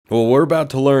Well, we're about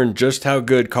to learn just how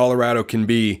good Colorado can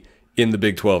be in the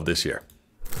Big 12 this year.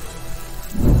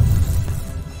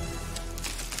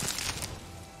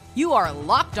 You are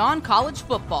Locked On College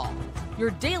Football, your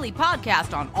daily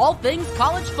podcast on all things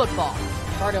college football.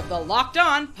 Part of the Locked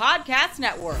On Podcast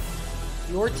Network,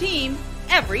 your team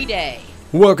every day.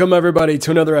 Welcome, everybody,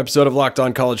 to another episode of Locked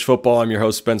On College Football. I'm your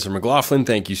host, Spencer McLaughlin.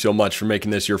 Thank you so much for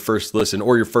making this your first listen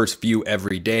or your first view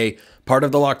every day. Part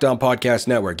of the Locked On Podcast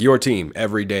Network, your team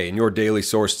every day, and your daily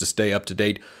source to stay up to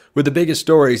date with the biggest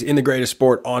stories in the greatest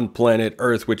sport on planet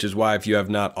Earth, which is why, if you have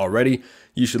not already,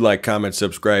 you should like, comment,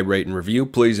 subscribe, rate, and review.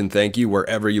 Please and thank you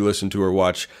wherever you listen to or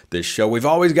watch this show. We've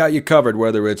always got you covered,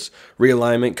 whether it's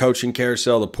realignment, coaching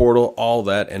carousel, the portal, all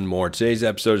that and more. Today's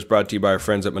episode is brought to you by our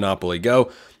friends at Monopoly Go.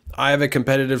 I have a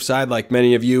competitive side like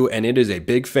many of you, and it is a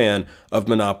big fan of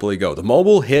Monopoly Go. The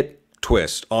mobile hit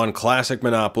twist on classic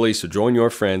Monopoly, so join your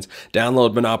friends.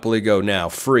 Download Monopoly Go now,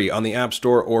 free on the App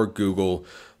Store or Google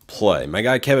Play. My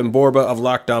guy Kevin Borba of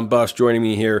Locked On Buffs joining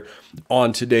me here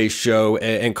on today's show.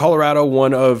 And Colorado,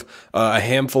 one of a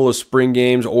handful of spring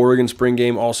games, Oregon spring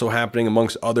game also happening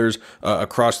amongst others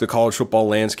across the college football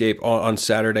landscape on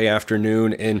Saturday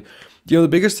afternoon. And you know, the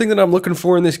biggest thing that I'm looking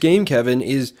for in this game, Kevin,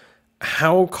 is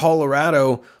how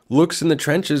Colorado looks in the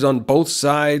trenches on both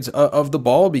sides of the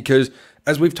ball, because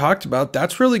as we've talked about,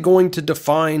 that's really going to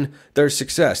define their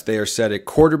success. They are set at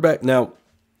quarterback. Now,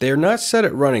 they are not set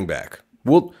at running back.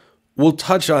 We'll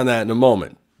touch on that in a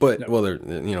moment. But well, they're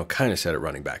kind of set at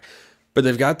running back. But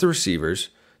they've got the receivers.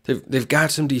 They've got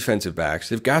some defensive backs.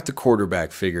 They've got the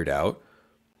quarterback figured out.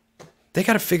 They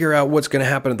got to figure out what's going to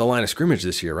happen at the line of scrimmage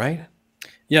this year, right?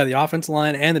 Yeah, the offensive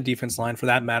line and the defense line, for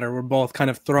that matter, were both kind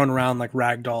of thrown around like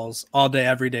rag dolls all day,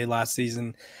 every day last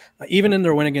season. Even in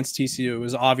their win against TCU, it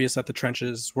was obvious that the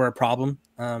trenches were a problem.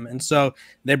 And so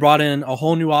they brought in a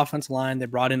whole new offensive line. They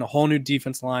brought in a whole new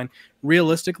defense line.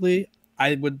 Realistically,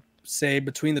 I would say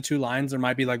between the two lines, there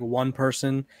might be like one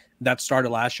person that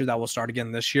started last year that will start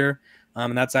again this year.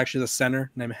 And that's actually the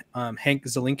center named Hank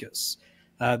Zelinkas.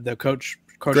 The coach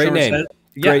Great name. said,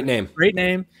 Great name. Great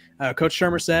name. Coach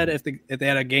Shermer said if they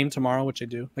had a game tomorrow, which they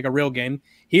do, like a real game,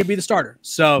 he'd be the starter.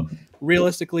 So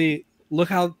realistically, look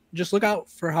out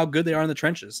for how good they are in the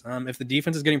trenches. If the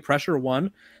defense is getting pressure,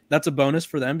 one, that's a bonus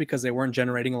for them because they weren't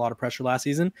generating a lot of pressure last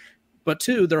season. But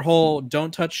two, their whole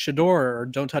don't touch Shador or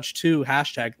don't touch two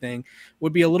hashtag thing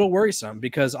would be a little worrisome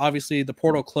because obviously the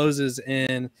portal closes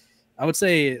in, I would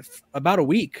say, about a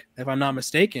week, if I'm not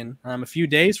mistaken, a few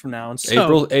days from now. And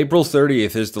so, April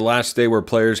 30th is the last day where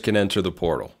players can enter the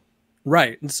portal.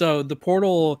 Right. And so the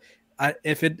portal,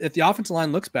 if the offensive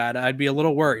line looks bad, I'd be a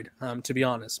little worried, to be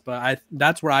honest. But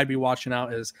that's where I'd be watching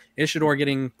out is Shador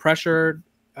getting pressured,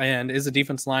 and is the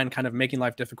defense line kind of making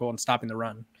life difficult and stopping the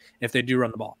run if they do run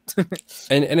the ball.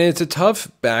 and it's a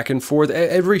tough back and forth.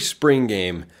 Every spring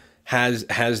game has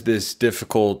this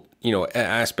difficult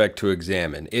aspect to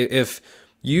examine. If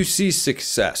you see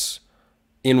success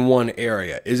in one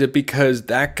area, is it because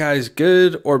that guy's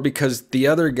good or because the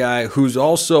other guy who's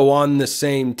also on the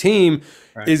same team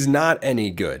is not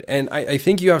any good? And I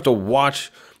think you have to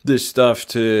watch this stuff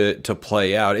to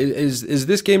play out. Is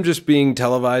this game just being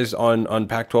televised on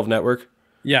Pac-12 Network?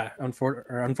 Yeah,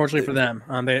 unfortunately for them.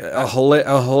 A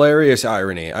hilarious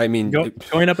irony. I mean,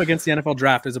 going up against the NFL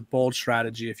draft is a bold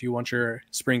strategy if you want your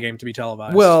spring game to be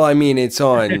televised. Well, I mean, it's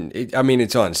on.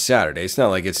 It's on Saturday. It's not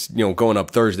like it's going up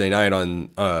Thursday night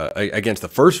on against the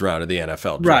first round of the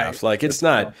NFL draft. Right. Like it's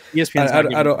not. ESPN's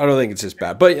I don't think it's as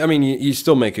bad. But I mean, you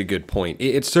still make a good point.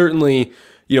 It certainly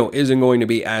isn't going to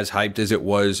be as hyped as it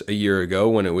was a year ago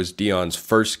when it was Deion's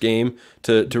first game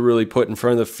to really put in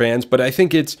front of the fans. But I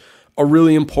think it's a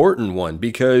really important one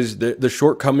because the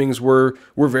shortcomings were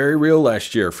very real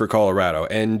last year for Colorado.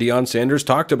 And Deion Sanders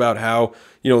talked about how,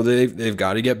 they've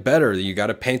got to get better. You got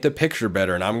to paint the picture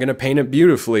better, and I'm going to paint it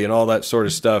beautifully and all that sort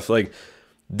of stuff. Like,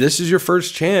 this is your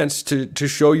first chance to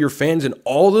show your fans and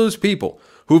all those people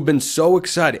who've been so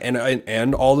excited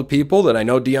and all the people that I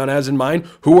know Deion has in mind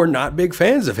who are not big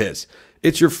fans of his.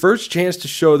 It's your first chance to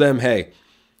show them, hey,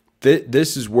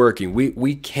 this is working.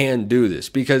 We can do this,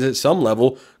 because at some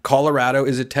level, Colorado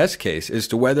is a test case as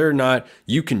to whether or not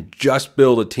you can just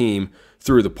build a team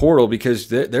through the portal, because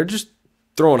they're just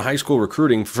throwing high school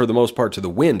recruiting for the most part to the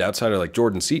wind outside of like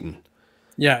Jordan Seaton.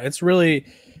 Yeah, it's really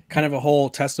kind of a whole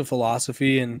test of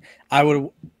philosophy, and I would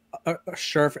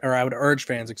urge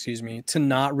fans, to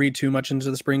not read too much into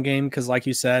the spring game because, like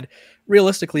you said,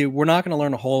 realistically, we're not going to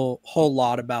learn a whole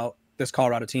lot about this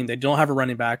Colorado team. They don't have a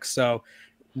running back, so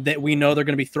that we know they're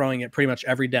going to be throwing it pretty much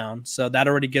every down. So that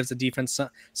already gives the defense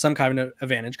some kind of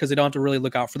advantage because they don't have to really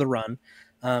look out for the run.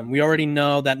 We already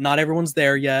know that not everyone's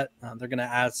there yet. They're going to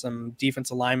add some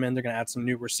defensive linemen. They're going to add some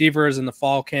new receivers in the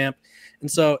fall camp. And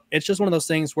so it's just one of those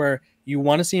things where you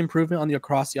want to see improvement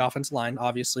across the offensive line,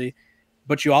 obviously,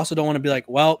 but you also don't want to be like,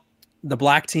 well, the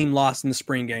black team lost in the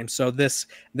spring game, so this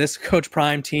Coach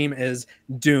Prime team is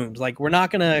doomed. Like, we're not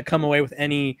going to come away with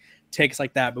any takes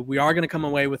like that, but we are going to come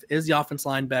away with, is the offense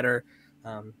line better?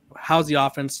 How's the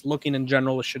offense looking in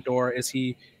general with Shedeur? Is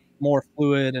he more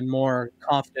fluid and more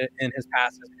confident in his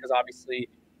passes? Because obviously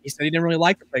he said he didn't really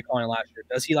like the play calling last year.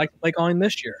 Does he like the play calling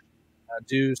this year?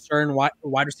 Do certain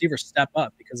wide receivers step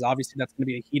up? Because obviously that's going to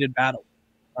be a heated battle.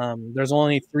 There's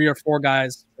only 3 or 4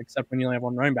 guys, except when you only have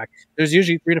one running back. There's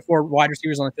usually 3 to 4 wide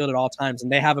receivers on the field at all times,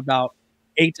 and they have about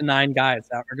 8 to 9 guys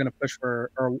that are going to push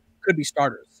for or could be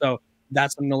starters. So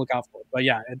that's something to look out for. But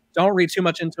yeah, don't read too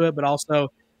much into it, but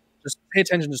also just pay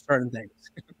attention to certain things.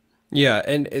 Yeah,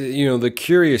 and the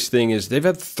curious thing is they've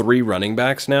had 3 running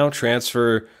backs now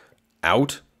transfer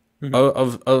out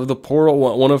of the portal.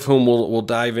 One of whom we'll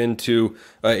dive into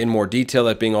in more detail,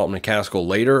 that being Alton McCaskill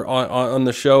later on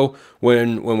the show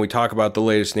when we talk about the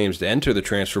latest names to enter the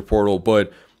transfer portal.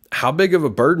 But how big of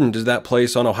a burden does that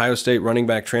place on Ohio State running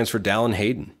back transfer Dallin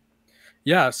Hayden?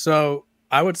 Yeah, so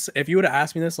I would say, if you would have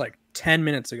asked me this like 10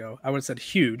 minutes ago, I would have said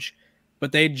huge.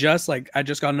 But they just I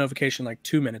just got a notification like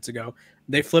 2 minutes ago.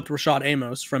 They flipped Rashada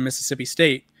Amos from Mississippi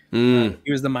State. He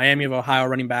was the Miami of Ohio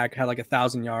running back, had like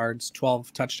 1,000 yards,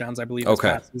 12 touchdowns, I believe, this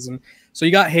past season. So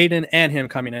you got Hayden and him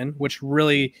coming in, which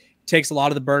really takes a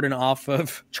lot of the burden off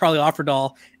of Charlie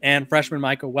Offerdahl and freshman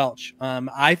Micah Welch.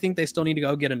 I think they still need to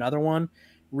go get another one.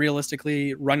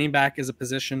 Realistically, running back is a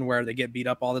position where they get beat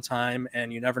up all the time,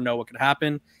 and you never know what could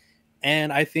happen.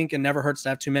 And I think it never hurts to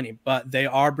have too many, but they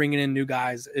are bringing in new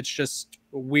guys. It's just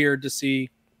weird to see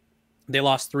they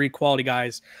lost 3 quality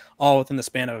guys all within the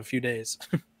span of a few days.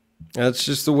 That's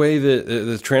just the way that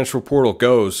the transfer portal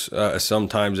goes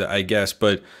sometimes, I guess.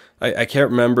 But I can't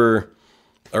remember,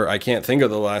 or I can't think of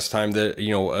the last time that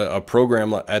a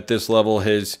program at this level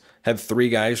has had 3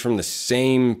 guys from the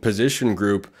same position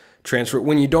group transfer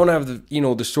when you don't have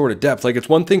the sort of depth. Like, it's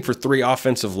one thing for 3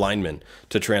 offensive linemen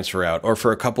to transfer out, or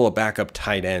for a couple of backup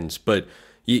tight ends, but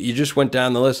you just went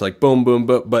down the list like boom, boom,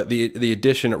 but the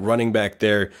addition at running back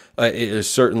there is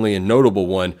certainly a notable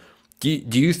one.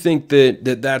 Do you think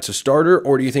that's a starter,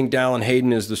 or do you think Dallin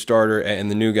Hayden is the starter and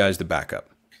the new guy's the backup?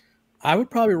 I would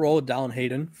probably roll with Dallin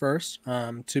Hayden first,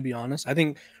 to be honest. I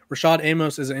think Rashad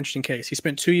Amos is an interesting case. He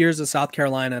spent 2 years at South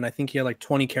Carolina, and I think he had like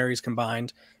 20 carries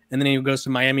combined. And then he goes to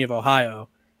Miami of Ohio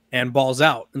and balls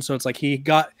out. And so it's like he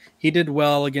did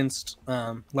well against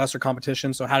lesser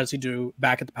competition. So how does he do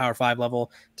back at the Power 5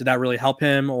 level? Did that really help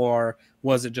him, or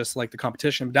was it just like the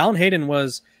competition? Dallin Hayden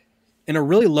was in a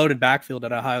really loaded backfield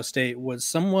at Ohio State, was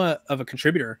somewhat of a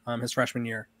contributor his freshman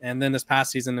year. And then this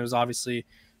past season, there was obviously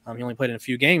he only played in a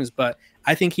few games, but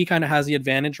I think he kind of has the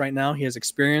advantage right now. He has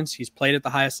experience. He's played at the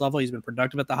highest level. He's been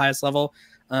productive at the highest level.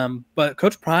 But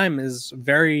Coach Prime is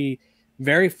very,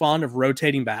 very fond of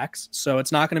rotating backs. So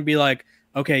it's not going to be like,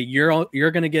 okay, you're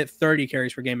going to get 30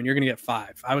 carries per game and you're going to get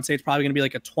 5. I would say it's probably going to be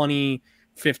like a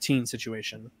 20-15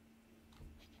 situation.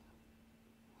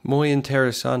 Muy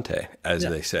interesante, as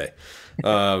they say.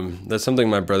 That's something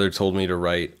my brother told me to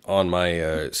write on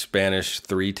my Spanish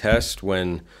 3 test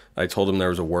when I told him there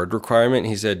was a word requirement.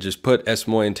 He said, just put es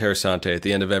muy interesante at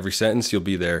the end of every sentence. You'll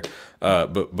be there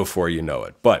before you know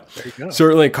it. But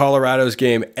certainly Colorado's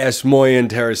game, es muy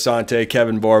interesante.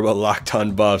 Kevin Borba, Locked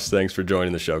On Buffs. Thanks for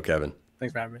joining the show, Kevin.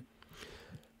 Thanks for having me.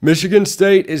 Michigan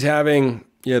State is having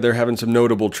some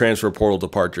notable transfer portal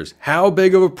departures. How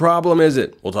big of a problem is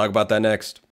it? We'll talk about that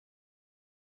next.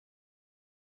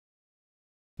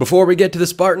 Before we get to the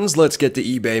Spartans, let's get to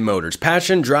eBay Motors.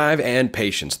 Passion, drive, and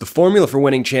patience. The formula for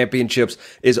winning championships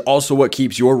is also what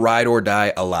keeps your ride or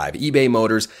die alive. eBay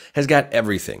Motors has got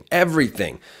everything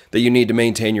that you need to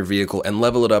maintain your vehicle and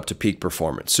level it up to peak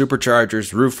performance.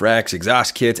 Superchargers, roof racks,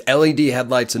 exhaust kits, LED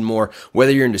headlights, and more.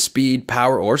 Whether you're into speed,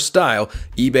 power, or style,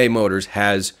 eBay Motors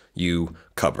has you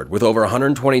covered. With over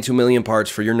 122 million parts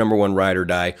for your number one ride or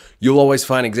die, you'll always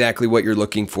find exactly what you're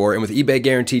looking for. And with eBay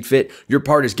Guaranteed Fit, your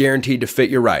part is guaranteed to fit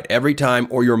your ride every time,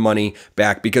 or your money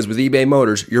back. Because with eBay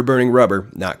Motors, you're burning rubber,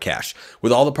 not cash.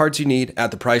 With all the parts you need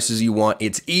at the prices you want,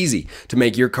 it's easy to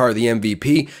make your car the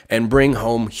MVP and bring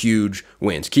home huge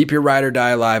wins. Keep your ride or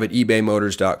die alive at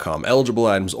ebaymotors.com. Eligible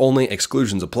items only.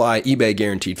 Exclusions apply. eBay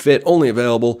Guaranteed Fit only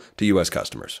available to U.S.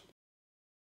 customers.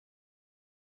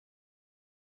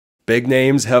 Big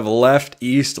names have left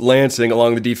East Lansing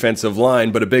along the defensive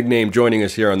line, but a big name joining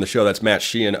us here on the show. That's Matt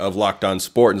Sheehan of Locked On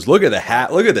Spartans. Look at the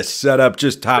hat. Look at the setup.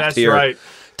 Just top tier. Right.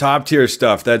 Top tier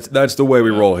stuff. That's the way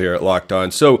we roll here at Locked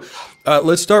On. So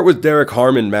Let's start with Derek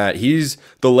Harmon, Matt. He's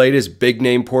the latest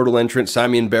big-name portal entrant,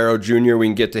 Simeon Barrow Jr. We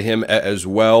can get to him as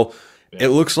well. Yeah. It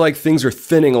looks like things are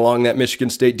thinning along that Michigan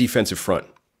State defensive front.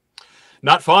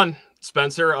 Not fun,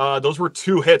 Spencer. Those were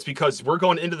 2 hits because we're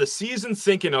going into the season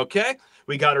thinking, okay,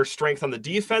 we got our strength on the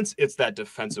defense. It's that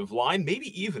defensive line,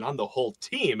 maybe even on the whole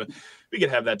team. We could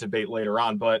have that debate later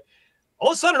on, but all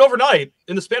of a sudden, overnight,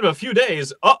 in the span of a few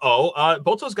days,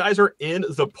 both those guys are in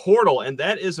the portal, and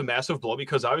that is a massive blow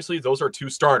because obviously those are 2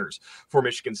 starters for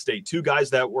Michigan State, 2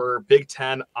 guys that were Big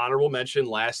Ten honorable mention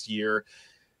last year.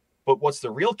 But what's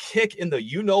the real kick in the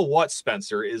you-know-what,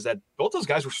 Spencer, is that both those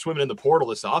guys were swimming in the portal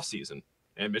this offseason,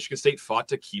 and Michigan State fought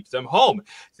to keep them home.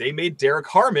 They made Derek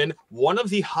Harmon one of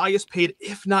the highest paid,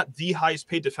 if not the highest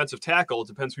paid defensive tackle, it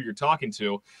depends who you're talking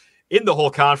to, in the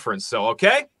whole conference. So,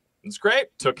 okay. It's great.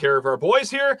 Took care of our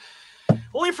boys here.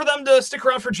 Only for them to stick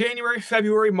around for January,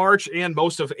 February, March, and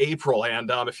most of April. And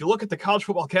if you look at the college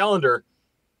football calendar,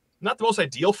 not the most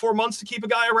ideal 4 months to keep a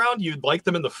guy around. You'd like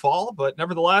them in the fall, but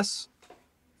nevertheless,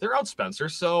 they're out, Spencer.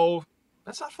 So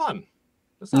that's not fun.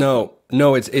 No,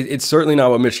 it's certainly not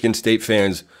what Michigan State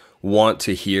fans want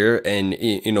to hear. And,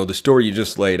 you know, the story you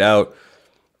just laid out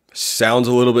sounds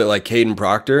a little bit like Caden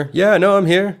Proctor. Yeah, no, I'm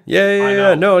here.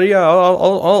 Yeah. No, yeah,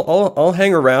 I'll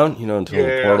hang around, you know, until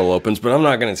the portal opens. But I'm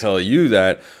not going to tell you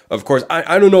that. Of course,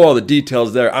 I don't know all the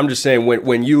details there. I'm just saying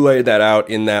when you laid that out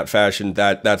in that fashion,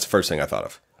 that's the first thing I thought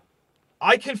of.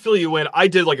 I can fill you in. I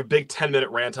did like a big 10-minute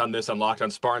rant on this on Locked On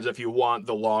Spartans if you want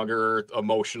the longer,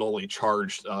 emotionally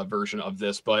charged version of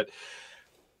this. But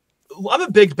I'm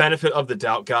a big benefit of the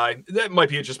doubt guy. That might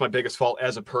be just my biggest fault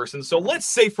as a person. So let's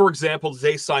say, for example,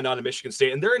 they signed on to Michigan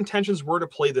State and their intentions were to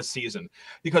play this season,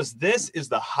 because this is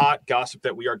the hot gossip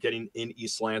that we are getting in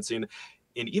East Lansing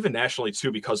and even nationally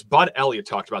too, because Bud Elliott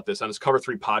talked about this on his Cover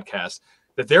 3 podcast,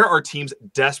 that there are teams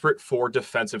desperate for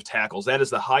defensive tackles. That is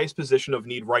the highest position of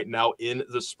need right now in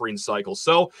the spring cycle.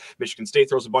 So Michigan State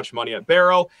throws a bunch of money at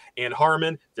Barrow and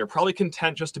Harmon. They're probably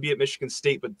content just to be at Michigan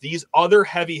State, but these other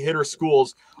heavy hitter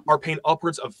schools are paying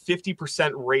upwards of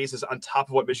 50% raises on top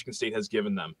of what Michigan State has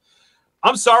given them.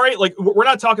 I'm sorry, like, we're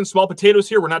not talking small potatoes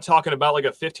here. We're not talking about like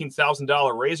a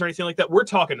 $15,000 raise or anything like that. We're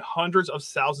talking hundreds of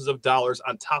thousands of dollars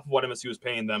on top of what MSU is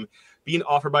paying them. Being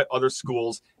offered by other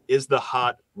schools is the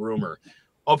hot rumor.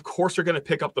 Of course they're going to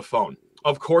pick up the phone.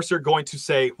 Of course they're going to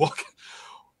say,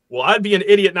 well, I'd be an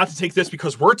idiot not to take this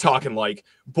because we're talking like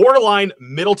borderline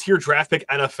middle tier draft pick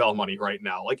NFL money right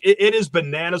now. Like it is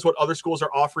bananas what other schools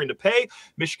are offering to pay.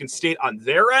 Michigan State on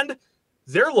their end,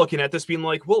 they're looking at this being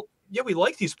like, well, yeah, we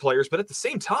like these players, but at the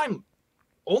same time,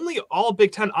 only all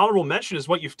Big Ten honorable mention is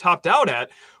what you've topped out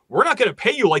at. We're not going to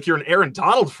pay you like you're an Aaron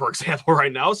Donald, for example,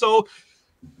 right now. So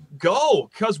go,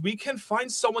 because we can find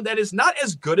someone that is not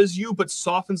as good as you, but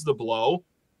softens the blow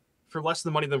for less of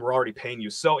the money than we're already paying you.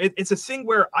 So it's a thing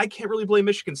where I can't really blame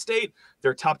Michigan State.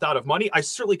 They're topped out of money. I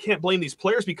certainly can't blame these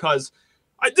players because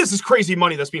this is crazy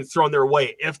money that's being thrown their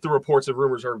way if the reports and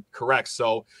rumors are correct.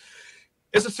 So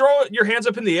it's to throw your hands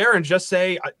up in the air and just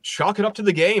say, chalk it up to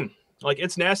the game. Like,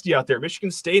 it's nasty out there. Michigan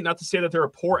State, not to say that they're a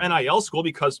poor NIL school,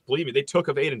 because believe me, they took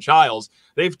of Aiden Giles.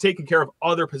 They've taken care of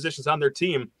other positions on their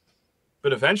team.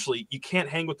 But eventually, you can't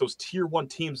hang with those tier 1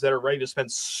 teams that are ready to spend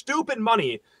stupid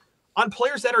money on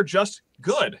players that are just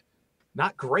good,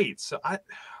 not great. So I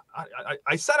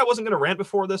said I wasn't going to rant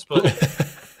before this, but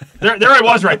there I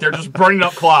was right there, just burning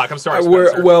up clock. I'm sorry,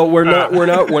 Spencer. We're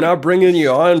not bringing you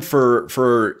on for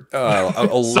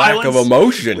a lack of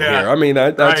emotion here. I mean,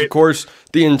 that's right. Of course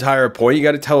the entire point. You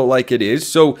got to tell it like it is.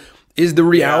 So is the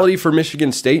reality for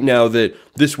Michigan State now that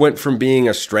this went from being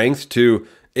a strength to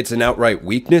it's an outright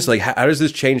weakness? Like, how does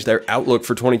this change their outlook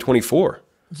for 2024?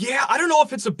 Yeah, I don't know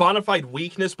if it's a bona fide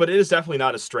weakness, but it is definitely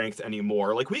not a strength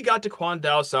anymore. Like, we got Daquan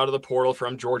Dowse out of the portal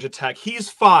from Georgia Tech. He's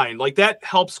fine. Like, that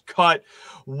helps cut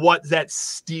what that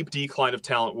steep decline of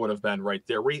talent would have been right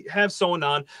there. We have someone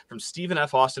on from Stephen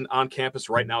F. Austin on campus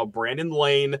right now, Brandon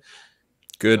Lane.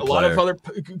 Good player. A lot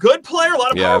of good player. A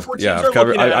lot of Power 4 teams are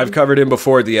looking at him. I've covered him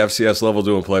before at the FCS level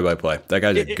doing play-by-play. That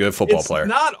guy's a good football player. It's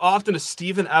not often a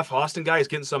Stephen F. Austin guy is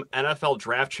getting some NFL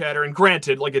draft chatter, and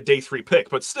granted, like a day 3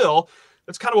 pick, but still,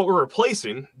 that's kind of what we're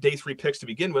replacing, day 3 picks to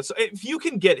begin with. So if you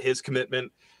can get his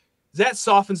commitment, that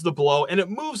softens the blow, and it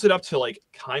moves it up to like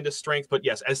kind of strength. But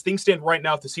yes, as things stand right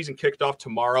now, if the season kicked off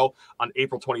tomorrow on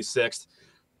April 26th,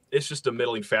 it's just a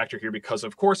middling factor here because,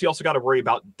 of course, you also got to worry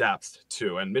about depth,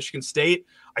 too. And Michigan State,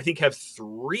 I think, have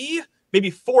 3, maybe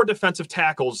 4 defensive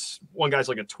tackles. One guy's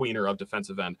like a tweener of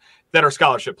defensive end that are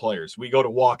scholarship players. We go to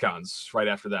walk-ons right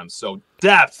after them. So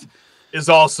depth is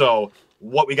also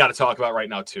what we got to talk about right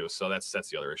now too. So that's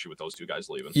the other issue with those two guys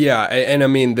leaving. Yeah, and I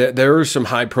mean, there are some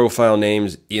high-profile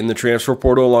names in the transfer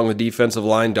portal along the defensive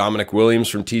line. Dominic Williams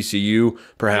from TCU,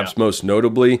 perhaps most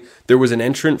notably. There was an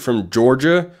entrant from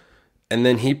Georgia, and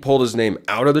then he pulled his name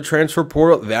out of the transfer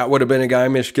portal. That would have been a guy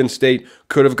Michigan State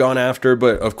could have gone after,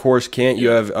 but of course can't. You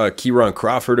have Kieran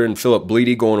Crawford and Philip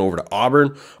Bleedy going over to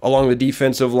Auburn along the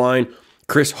defensive line.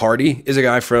 Chris Hardy is a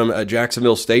guy from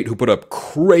Jacksonville State who put up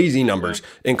crazy numbers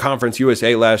in Conference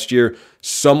USA last year.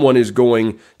 Someone is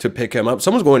going to pick him up.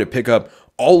 Someone's going to pick up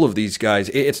all of these guys.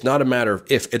 It's not a matter of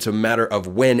if, it's a matter of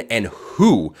when and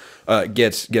who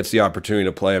gets the opportunity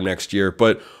to play him next year.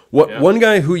 But one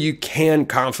guy who you can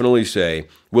confidently say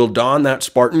will don that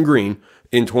Spartan green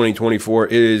in 2024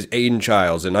 is Aiden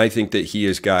Childs, and I think that he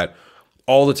has got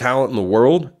all the talent in the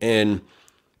world. And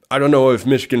I don't know if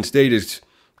Michigan State has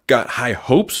got high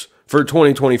hopes for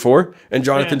 2024. And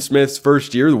Jonathan Smith's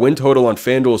first year, the win total on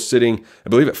FanDuel is sitting, I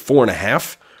believe, at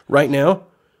 4.5 right now.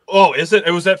 Oh, is it?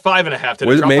 It was at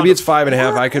 5.5. Maybe it's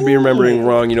 5.5. I could be remembering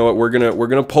wrong. You know what? We're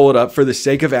gonna pull it up for the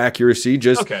sake of accuracy,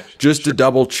 just to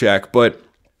double check. But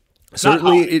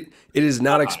certainly, it is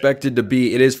not expected to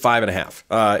be. It is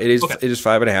 5.5. It is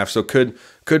 5.5. So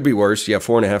could be worse. Yeah,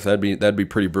 4.5. That'd be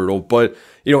pretty brutal. But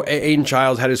you know, Aiden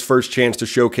Childs had his first chance to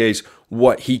showcase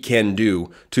what he can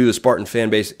do to the Spartan fan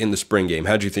base in the spring game.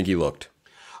 How'd you think he looked?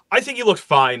 I think he looked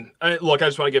fine. Look, I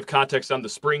just want to give context on the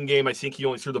spring game. I think he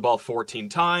only threw the ball 14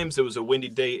 times. It was a windy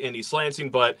day in East Lansing,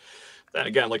 but then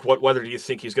again, like what weather do you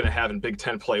think he's going to have in Big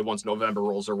Ten play once November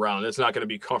rolls around? It's not going to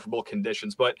be comfortable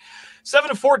conditions, but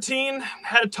 7 of 14,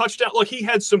 had a touchdown. Look, he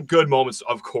had some good moments,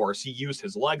 of course. He used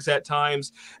his legs at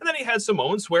times, and then he had some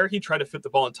moments where he tried to fit the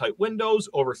ball in tight windows,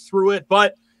 overthrew it,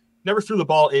 but never threw the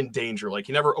ball in danger. Like,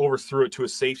 he never overthrew it to a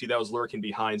safety that was lurking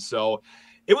behind. So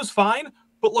it was fine,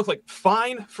 but look, like,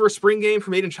 fine for a spring game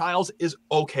from Aiden Childs is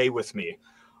okay with me.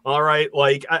 All right,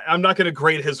 like, I'm not going to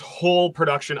grade his whole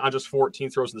production on just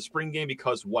 14 throws in the spring game,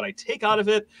 because what I take out of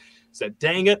it is that,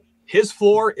 dang it, his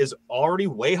floor is already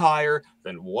way higher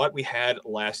than what we had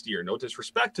last year. No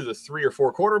disrespect to the 3 or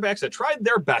 4 quarterbacks that tried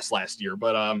their best last year,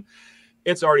 but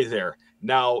it's already there.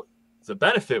 Now, the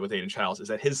benefit with Aiden Childs is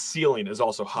that his ceiling is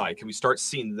also high. Can we start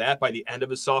seeing that by the end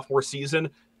of his sophomore season?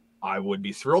 I would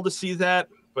be thrilled to see that.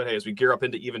 But hey, as we gear up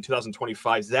into even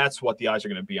 2025, that's what the eyes are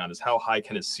going to be on, is how high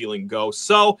can his ceiling go.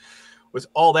 So with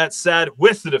all that said,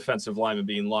 with the defensive lineman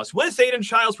being lost, with Aiden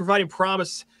Childs providing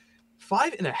promise,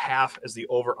 5.5 as the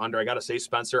over-under. I got to say,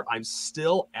 Spencer, I'm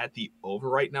still at the over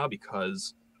right now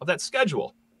because of that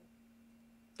schedule.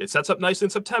 It sets up nicely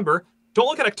in September. Don't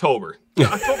look at October.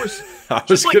 October's I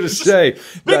was going to say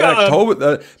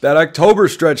that October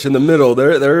stretch in the middle.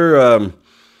 They're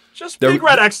just big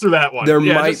red X through that one. There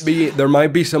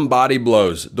might be some body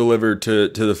blows delivered to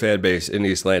the fan base in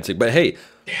East Lansing. But hey,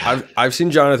 I've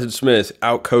seen Jonathan Smith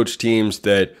outcoach teams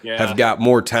that have got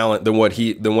more talent than what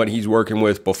he's working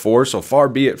with before. So far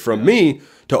be it from me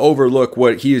to overlook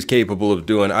what he is capable of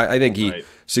doing. I think he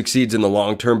succeeds in the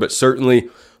long term, but certainly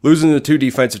losing the 2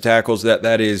 defensive tackles,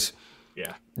 that's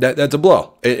a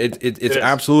blow. It's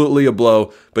absolutely a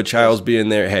blow. But Childs being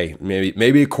there, hey,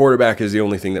 maybe a quarterback is the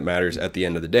only thing that matters at the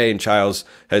end of the day. And Childs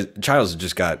has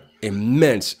just got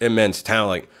immense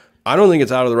talent. I don't think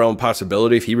it's out of the realm of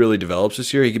possibility if he really develops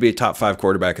this year. He could be a top 5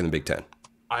 quarterback in the Big Ten.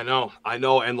 I know.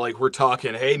 And like, we're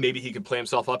talking, hey, maybe he could play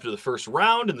himself up to the first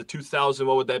round in the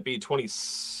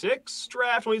 26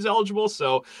 draft when he's eligible.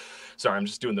 So, sorry, I'm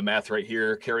just doing the math right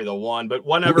here. Carry the 1, but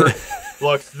whenever.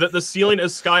 Look, the ceiling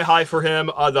is sky high for him.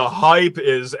 The hype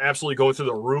is absolutely going through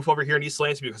the roof over here in East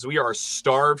Lansing because we are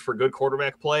starved for good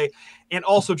quarterback play and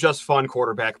also just fun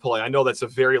quarterback play. I know that's a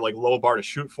very low bar to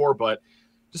shoot for, but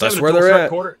just that's where they're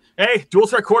at. Hey, dual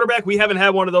threat quarterback. We haven't had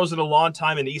one of those in a long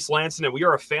time in East Lansing, and we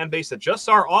are a fan base that just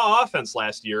saw our offense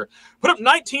last year put up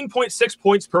 19.6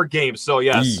 points per game. So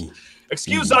yes.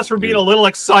 Excuse us for being a little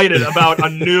excited about a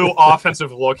new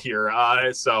offensive look here.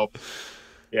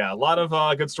 Yeah, a lot of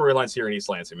good storylines here in East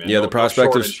Lansing, man. Yeah, the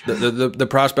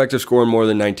prospect of scoring more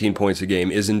than 19 points a game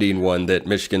is indeed one that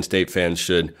Michigan State fans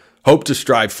should hope to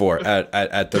strive for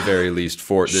at the very least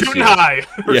for this Shooting year. High.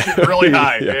 Shooting really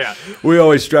high. Yeah. We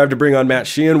always strive to bring on Matt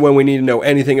Sheehan when we need to know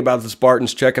anything about the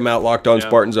Spartans. Check him out, Locked On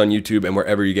Spartans on YouTube and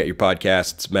wherever you get your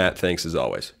podcasts. Matt, thanks as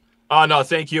always. No,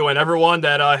 thank you. And everyone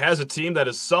that has a team that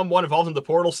is somewhat involved in the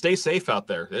portal, stay safe out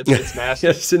there. It's nasty.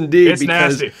 Yes, indeed. It's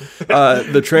nasty.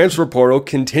 The transfer portal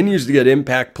continues to get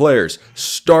impact players,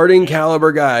 starting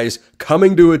caliber guys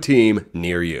coming to a team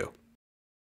near you.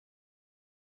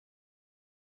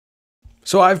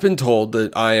 So I've been told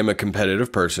that I am a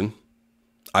competitive person.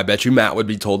 I bet you Matt would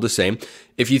be told the same.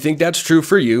 If you think that's true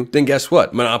for you, then guess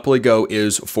what? Monopoly Go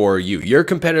is for you. Your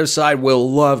competitive side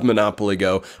will love Monopoly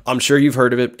Go. I'm sure you've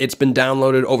heard of it. It's been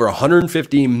downloaded over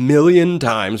 150 million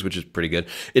times, which is pretty good.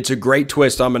 It's a great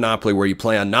twist on Monopoly where you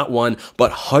play on not one,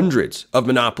 but hundreds of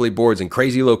Monopoly boards in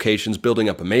crazy locations, building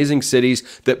up amazing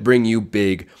cities that bring you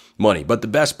big money. But the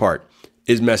best part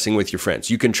is messing with your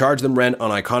friends. You can charge them rent on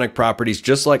iconic properties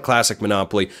just like classic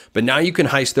Monopoly, but now you can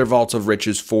heist their vaults of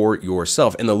riches for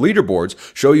yourself. And the leaderboards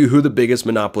show you who the biggest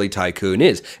Monopoly tycoon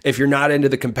is. If you're not into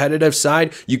the competitive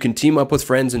side, you can team up with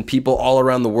friends and people all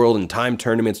around the world in timed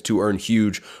tournaments to earn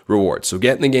huge rewards. So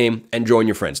get in the game and join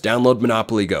your friends. Download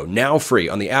Monopoly Go, now free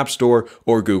on the App Store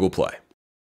or Google Play.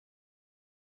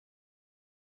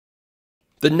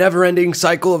 The never-ending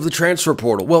cycle of the transfer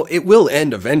portal. Well, it will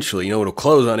end eventually. It'll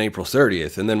close on April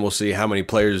 30th, and then we'll see how many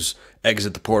players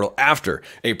exit the portal after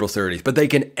April 30th. But they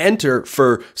can enter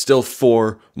for still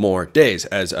 4 more days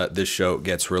as this show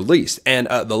gets released. And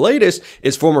the latest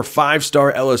is former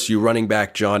 5-star LSU running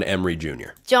back John Emery Jr.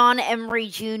 John Emery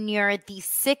Jr., the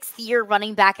 6th-year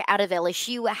running back out of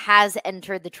LSU, has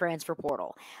entered the transfer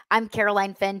portal. I'm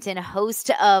Caroline Fenton, host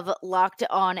of Locked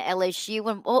On LSU.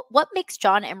 And what makes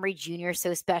John Emery Jr.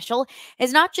 so special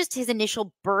is not just his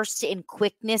initial burst in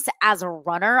quickness as a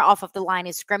runner off of the line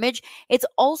of scrimmage, it's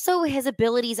also his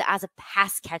abilities as a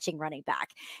pass-catching running back.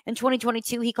 In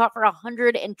 2022, he caught for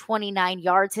 129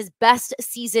 yards, his best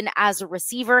season as a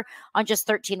receiver on just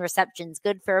 13 receptions,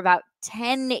 good for about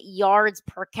 10 yards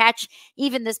per catch.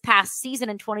 Even this past season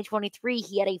in 2023,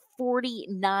 he had a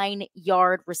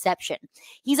 49-yard reception.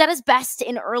 He's at his best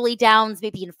in early downs,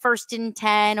 maybe in 1st and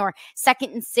 10 or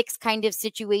 2nd and 6 kind of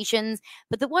situations.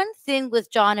 But the one thing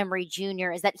with John Emery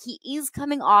Jr. is that he is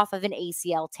coming off of an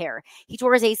ACL tear. He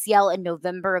tore his ACL in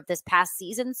November of this past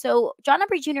season, so John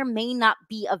Emery Jr. may not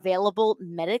be available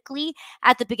medically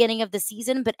at the beginning of the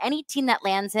season, but any team that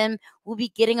lands him will be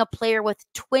getting a player with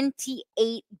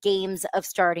 28 games of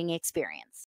starting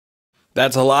experience.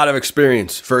 That's a lot of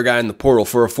experience for a guy in the portal,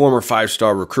 for a former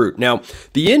 5-star recruit. Now,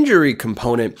 the injury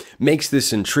component makes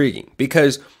this intriguing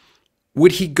because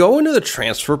would he go into the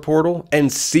transfer portal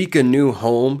and seek a new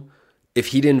home if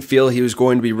he didn't feel he was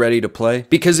going to be ready to play?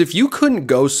 Because if you couldn't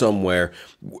go somewhere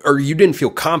or you didn't feel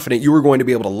confident you were going to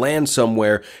be able to land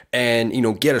somewhere and,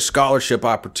 get a scholarship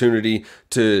opportunity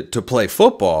to play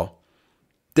football,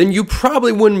 then you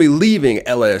probably wouldn't be leaving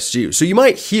LSU. So you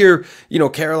might hear,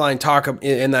 Caroline talk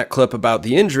in that clip about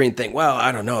the injury and think, well,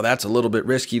 I don't know, that's a little bit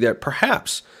risky there,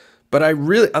 perhaps. But I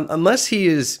really, unless he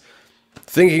is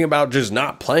thinking about just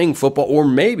not playing football, or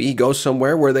maybe he goes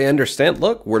somewhere where they understand,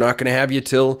 look, we're not going to have you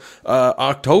till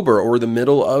October or the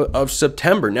middle of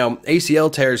September. Now,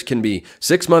 ACL tears can be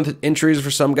 6-month injuries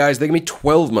for some guys. They can be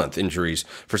 12-month injuries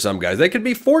for some guys. They could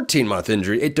be 14-month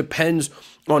injury. It depends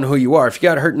on who you are. If you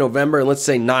got hurt in November, and let's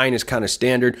say 9 is kind of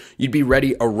standard, you'd be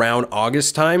ready around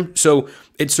August time. So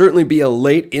it'd certainly be a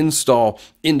late install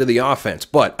into the offense.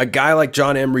 But a guy like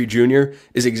John Emery Jr.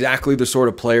 is exactly the sort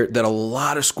of player that a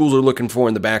lot of schools are looking for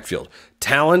in the backfield.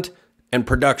 Talent and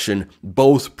production,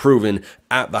 both proven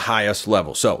at the highest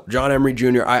level. So John Emery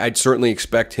Jr., I'd certainly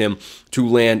expect him to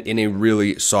land in a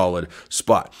really solid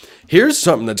spot. Here's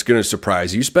something that's going to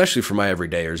surprise you, especially for my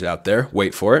everydayers out there.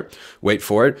 Wait for it. Wait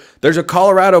for it. There's a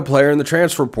Colorado player in the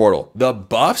transfer portal. The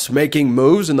Buffs making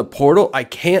moves in the portal. I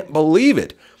can't believe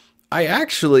it. I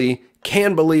actually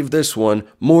can believe this one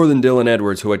more than Dylan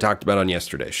Edwards, who I talked about on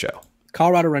yesterday's show.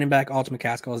 Colorado running back Alton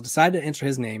McCaskill has decided to enter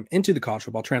his name into the college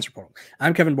football transfer portal.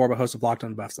 I'm Kevin Borba, host of Locked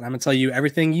On Buffs, and I'm going to tell you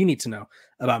everything you need to know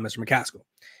about Mr. McCaskill.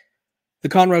 The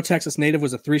Conroe, Texas native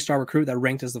was a 3-star recruit that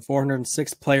ranked as the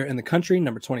 406th player in the country,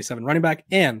 number 27 running back,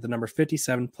 and the number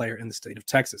 57 player in the state of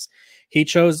Texas. He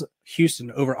chose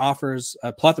Houston over offers,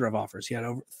 a plethora of offers. He had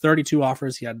over 32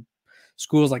 offers. He had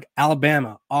schools like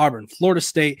Alabama, Auburn, Florida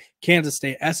State, Kansas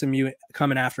State, SMU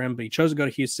coming after him, but he chose to go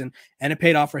to Houston, and it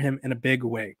paid off for him in a big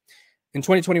way. In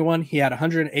 2021, he had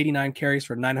 189 carries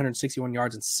for 961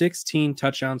 yards and 16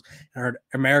 touchdowns and earned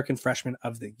American Freshman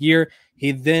of the Year.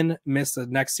 He then missed the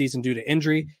next season due to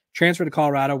injury, transferred to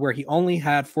Colorado, where he only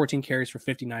had 14 carries for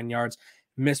 59 yards,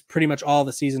 missed pretty much all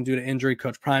the season due to injury.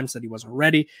 Coach Prime said he wasn't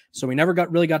ready, so we never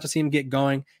really got to see him get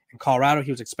going. In Colorado,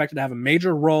 he was expected to have a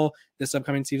major role this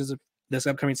upcoming season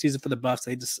for the Buffs,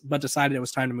 but decided it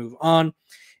was time to move on.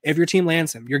 If your team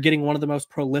lands him, you're getting one of the most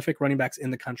prolific running backs in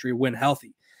the country when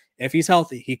healthy. If he's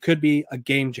healthy, he could be a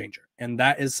game changer, and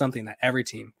that is something that every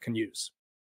team can use.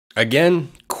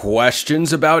 Again,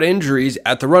 questions about injuries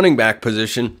at the running back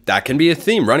position. That can be a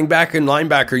theme. Running back and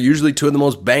linebacker are usually two of the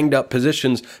most banged up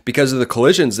positions because of the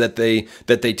collisions that they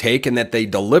take and that they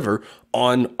deliver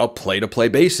on a play-to-play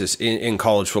basis in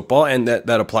college football, and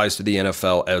that applies to the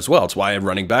NFL as well. It's why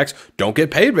running backs don't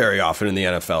get paid very often in the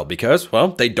NFL because, well,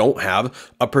 they don't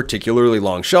have a particularly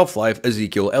long shelf life.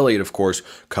 Ezekiel Elliott, of course,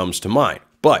 comes to mind.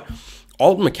 But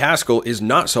Alton McCaskill is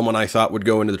not someone I thought would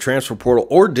go into the transfer portal,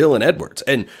 or Dylan Edwards.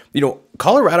 And,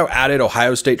 Colorado added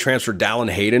Ohio State transfer Dallin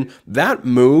Hayden. That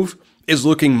move is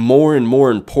looking more and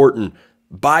more important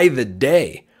by the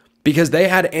day, because they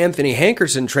had Anthony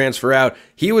Hankerson transfer out.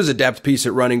 He was a depth piece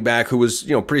at running back who was,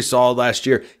 pretty solid last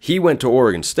year. He went to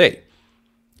Oregon State.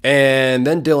 And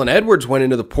then Dylan Edwards went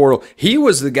into the portal. He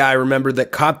was the guy, remember,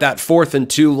 that caught that 4th and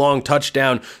 2 long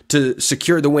touchdown to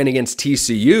secure the win against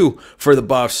TCU for the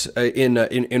Buffs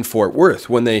in Fort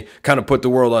Worth, when they kind of put the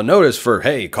world on notice for,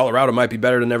 hey, Colorado might be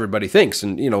better than everybody thinks.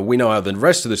 And, we know how the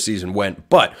rest of the season went.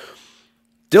 But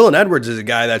Dylan Edwards is a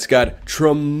guy that's got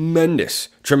tremendous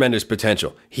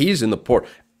potential. He's in the portal.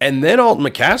 And then Alton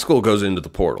McCaskill goes into the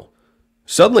portal.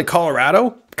 Suddenly,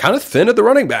 Colorado kind of thin at the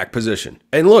running back position.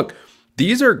 And look,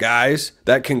 these are guys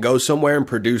that can go somewhere and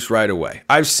produce right away.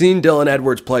 I've seen Dylan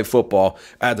Edwards play football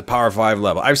at the Power 5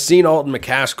 level. I've seen Alton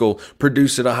McCaskill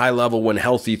produce at a high level when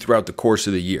healthy throughout the course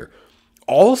of the year.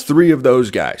 All three of those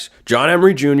guys, John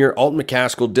Emery Jr., Alton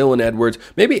McCaskill, Dylan Edwards,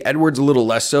 maybe Edwards a little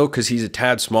less so because he's a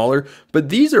tad smaller, but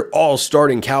these are all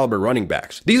starting caliber running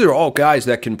backs. These are all guys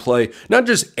that can play not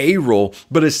just a role,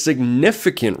 but a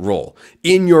significant role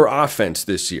in your offense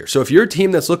this year. So if you're a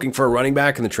team that's looking for a running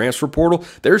back in the transfer portal,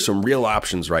 there's some real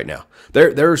options right now.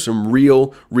 There are some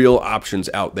real options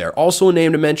out there. Also a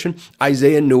name to mention,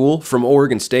 Isaiah Newell from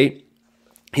Oregon State.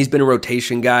 He's been a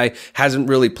rotation guy, hasn't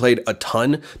really played a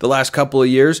ton the last couple of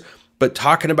years, but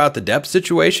talking about the depth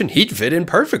situation, he'd fit in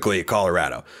perfectly at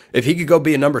Colorado. If he could go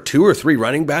be a number 2 or 3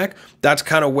 running back, that's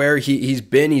kind of where he's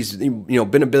been. He's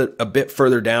been a bit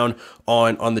further down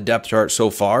on the depth chart so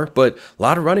far, but a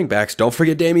lot of running backs. Don't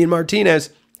forget Damian Martinez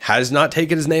has not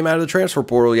taken his name out of the transfer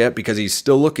portal yet because he's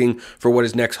still looking for what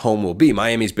his next home will be.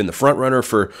 Miami's been the front runner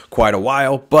for quite a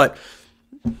while, but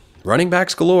running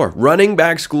backs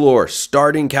galore,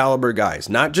 starting caliber guys,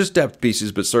 not just depth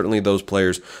pieces, but certainly those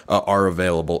players are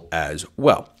available as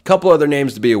well. A couple other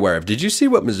names to be aware of. Did you see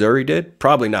what Missouri did?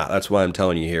 Probably not. That's why I'm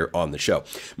telling you here on the show.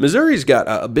 Missouri's got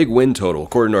a big win total,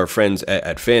 according to our friends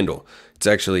at FanDuel. It's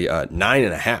actually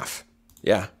 9.5.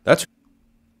 Yeah, that's...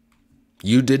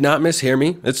 You did not mishear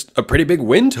me. It's a pretty big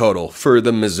win total for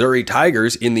the Missouri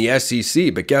Tigers in the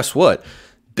SEC, but guess what?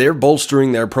 They're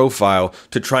bolstering their profile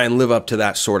to try and live up to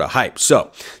that sort of hype.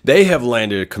 So they have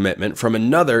landed a commitment from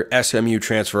another SMU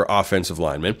transfer offensive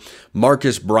lineman,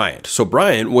 Marcus Bryant. So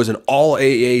Bryant was an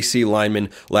all-AAC lineman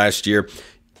last year.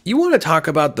 You want to talk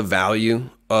about the value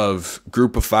of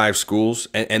Group of 5 schools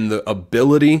and the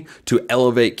ability to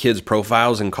elevate kids'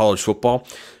 profiles in college football?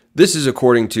 This is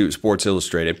according to Sports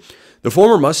Illustrated. The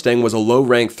former Mustang was a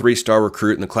low-ranked 3-star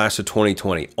recruit in the class of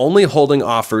 2020, only holding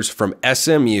offers from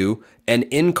SMU and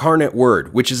Incarnate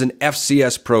Word, which is an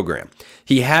FCS program.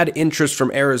 He had interest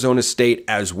from Arizona State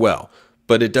as well,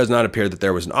 but it does not appear that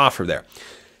there was an offer there.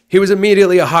 He was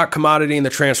immediately a hot commodity in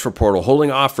the transfer portal, holding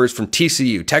offers from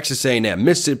TCU, Texas A&M,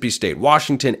 Mississippi State,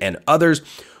 Washington, and others.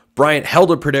 Bryant held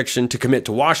a prediction to commit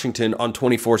to Washington on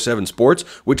 24/7 Sports,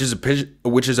 which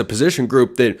is a position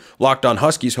group that Locked On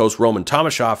Huskies host Roman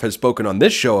Tomashoff has spoken on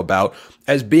this show about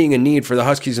as being a need for the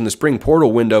Huskies in the spring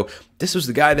portal window. This was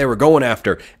the guy they were going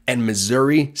after, and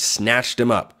Missouri snatched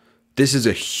him up. This is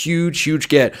a huge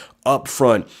get up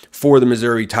front for the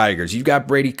Missouri Tigers. You've got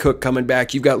Brady Cook coming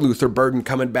back. You've got Luther Burden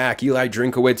coming back. Eli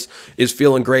Drinkowitz is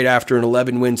feeling great after an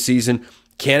 11-win season.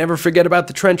 Can't ever forget about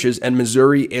the trenches, and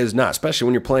Missouri is not, especially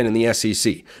when you're playing in the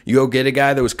SEC. You go get a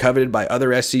guy that was coveted by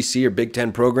other SEC or Big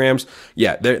Ten programs.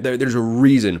 Yeah, there's a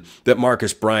reason that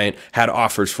Marcus Bryant had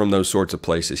offers from those sorts of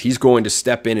places. He's going to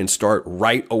step in and start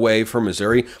right away for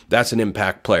Missouri. That's an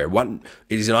impact player.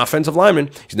 He's an offensive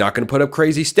lineman. He's not going to put up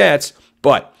crazy stats,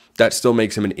 but that still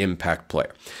makes him an impact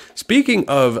player. Speaking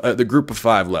of the Group of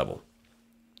 5 level,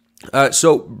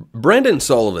 so Brendan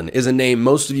Sullivan is a name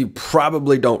most of you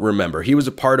probably don't remember. He was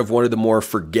a part of one of the more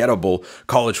forgettable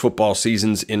college football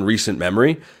seasons in recent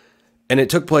memory, and it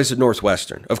took place at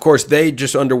Northwestern. Of course, they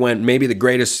just underwent maybe the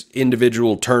greatest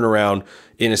individual turnaround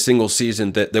in a single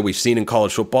season that we've seen in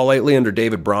college football lately under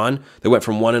David Braun. They went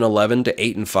from 1-11 to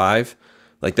 8-5.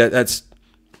 Like that's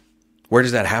where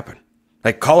does that happen?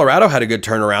 Like Colorado had a good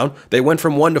turnaround. They went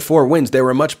from 1 to 4 wins. They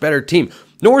were a much better team.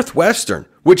 Northwestern,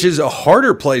 which is a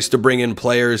harder place to bring in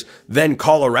players than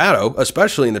Colorado,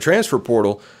 especially in the transfer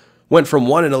portal, went from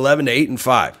 1-11 to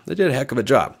 8-5. They did a heck of a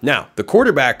job. Now, the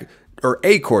quarterback, or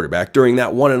a quarterback, during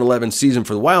that 1-11 season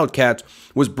for the Wildcats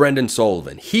was Brendan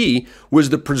Sullivan. He was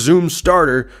the presumed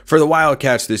starter for the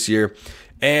Wildcats this year,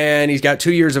 and he's got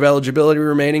 2 years of eligibility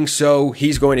remaining, so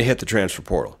he's going to hit the transfer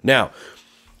portal. Now,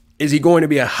 is he going to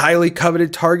be a highly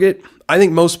coveted target? I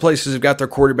think most places have got their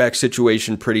quarterback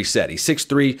situation pretty set. He's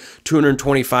 6'3",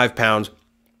 225 pounds.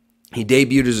 He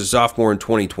debuted as a sophomore in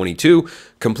 2022,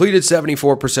 completed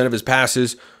 74% of his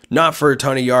passes, not for a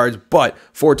ton of yards, but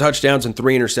 4 touchdowns and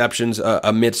 3 interceptions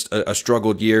amidst a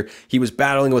struggled year. He was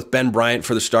battling with Ben Bryant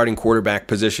for the starting quarterback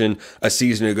position a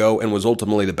season ago and was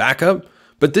ultimately the backup.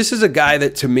 But this is a guy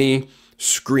that, to me,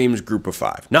 screams group of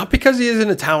 5. Not because he isn't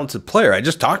a talented player. I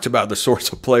just talked about the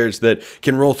sorts of players that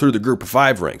can roll through the group of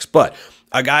 5 ranks. But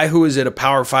a guy who is at a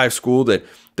Power 5 school that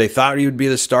they thought he would be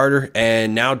the starter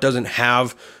and now doesn't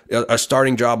have a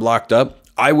starting job locked up.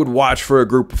 I would watch for a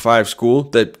group of 5 school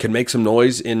that can make some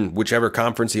noise in whichever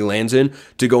conference he lands in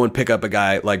to go and pick up a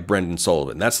guy like Brendan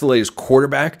Sullivan. That's the latest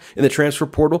quarterback in the transfer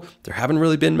portal. There haven't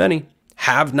really been many.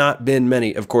 Have not been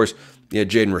many. Of course,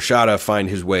 Jaden Rashada find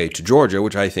his way to Georgia,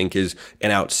 which I think is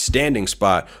an outstanding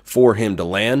spot for him to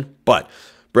land. But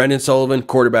Brendan Sullivan,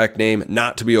 quarterback name,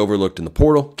 not to be overlooked in the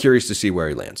portal. Curious to see where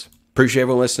he lands. Appreciate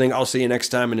everyone listening. I'll see you next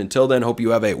time. And until then, hope you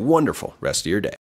have a wonderful rest of your day.